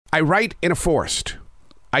I write in a forest.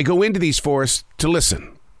 I go into these forests to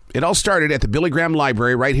listen. It all started at the Billy Graham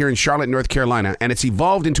Library right here in Charlotte, North Carolina, and it's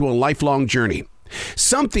evolved into a lifelong journey.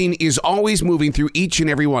 Something is always moving through each and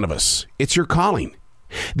every one of us. It's your calling.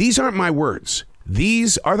 These aren't my words.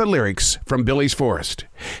 These are the lyrics from Billy's Forest.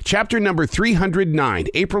 Chapter number 309,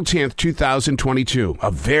 April 10th, 2022.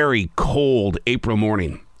 A very cold April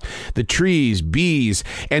morning. The trees, bees,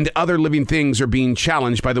 and other living things are being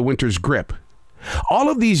challenged by the winter's grip. All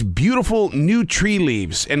of these beautiful new tree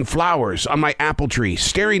leaves and flowers on my apple tree,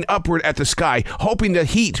 staring upward at the sky, hoping the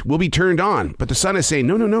heat will be turned on. But the sun is saying,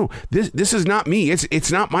 no, this is not me.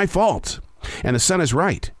 It's not my fault. And the sun is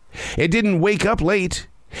right. It didn't wake up late.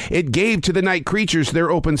 It gave to the night creatures their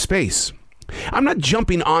open space. I'm not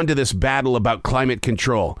jumping onto this battle about climate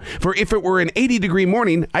control, for if it were an 80-degree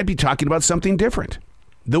morning, I'd be talking about something different.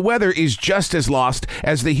 The weather is just as lost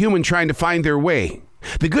as the human trying to find their way.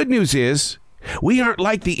 The good news is, we aren't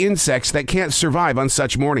like the insects that can't survive on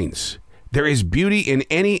such mornings. There is beauty in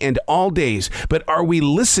any and all days, but are we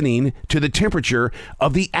listening to the temperature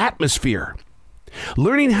of the atmosphere?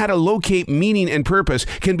 Learning how to locate meaning and purpose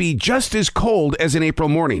can be just as cold as an April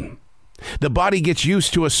morning. The body gets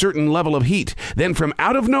used to a certain level of heat. Then from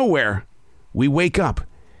out of nowhere, we wake up,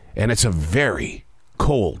 and it's a very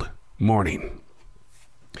cold morning.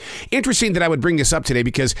 Interesting that I would bring this up today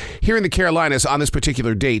because here in the Carolinas on this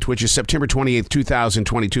particular date, which is September 28th,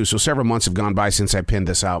 2022, so several months have gone by since I pinned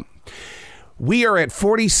this out, we are at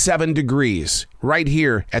 47 degrees right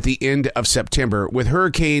here at the end of September with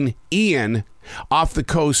Hurricane Ian off the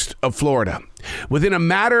coast of Florida. Within a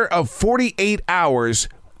matter of 48 hours,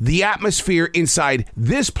 the atmosphere inside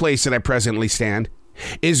this place that I presently stand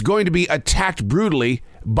is going to be attacked brutally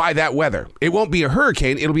by that weather. It won't be a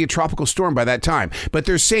hurricane, it'll be a tropical storm by that time. But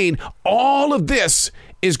they're saying all of this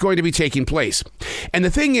is going to be taking place. And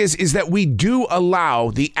the thing is that we do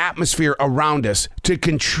allow the atmosphere around us to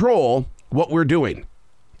control what we're doing.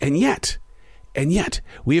 And yet,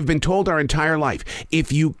 we have been told our entire life,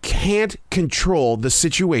 if you can't control the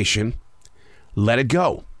situation, let it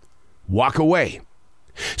go. Walk away.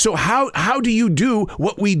 So how do you do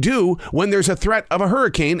what we do when there's a threat of a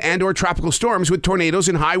hurricane and or tropical storms with tornadoes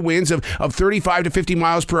and high winds of 35 to 50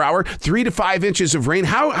 miles per hour, 3 to 5 inches of rain?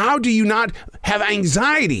 How do you not have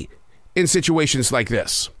anxiety in situations like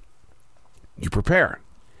this? You prepare.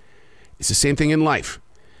 It's the same thing in life.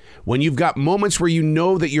 When you've got moments where you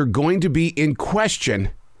know that you're going to be in question,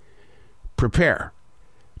 prepare.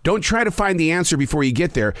 Don't try to find the answer before you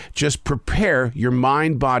get there. Just prepare your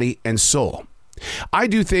mind, body, and soul. I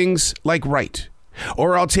do things like write,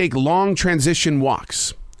 or I'll take long transition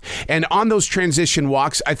walks. And on those transition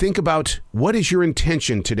walks, I think about what is your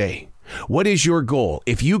intention today? What is your goal?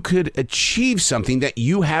 If you could achieve something that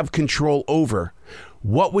you have control over,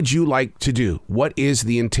 what would you like to do? What is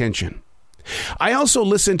the intention? I also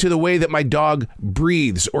listen to the way that my dog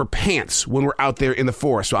breathes or pants when we're out there in the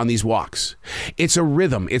forest on these walks. It's a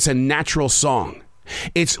rhythm. It's a natural song.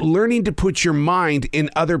 It's learning to put your mind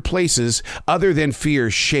in other places other than fear,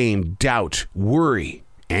 shame, doubt, worry,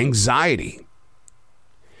 anxiety.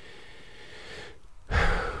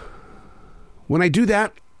 When I do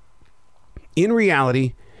that, in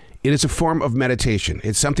reality, it is a form of meditation.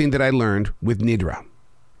 It's something that I learned with Nidra,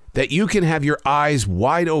 that you can have your eyes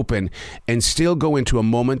wide open and still go into a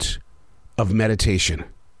moment of meditation,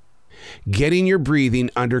 getting your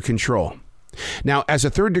breathing under control. Now, as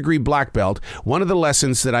a 3rd degree black belt, one of the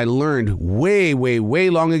lessons that I learned way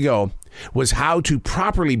long ago was how to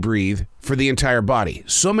properly breathe for the entire body.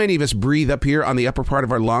 So many of us breathe up here on the upper part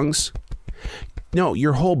of our lungs. No,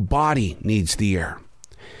 your whole body needs the air.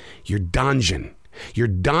 Your danjin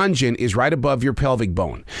is right above your pelvic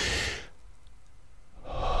bone.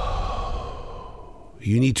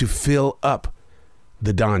 You need to fill up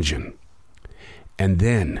the danjin and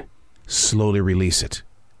then slowly release it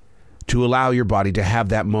to allow your body to have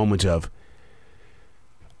that moment of,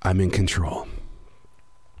 I'm in control.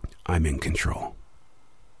 I'm in control.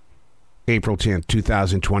 April 10th,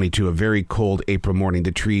 2022, a very cold April morning.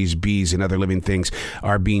 The trees, bees, and other living things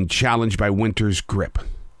are being challenged by winter's grip.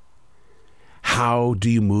 How do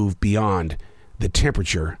you move beyond the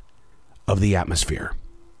temperature of the atmosphere?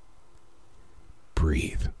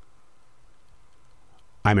 Breathe.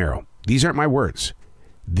 I'm Arrow. These aren't my words.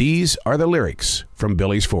 These are the lyrics from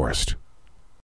Billy's Forest.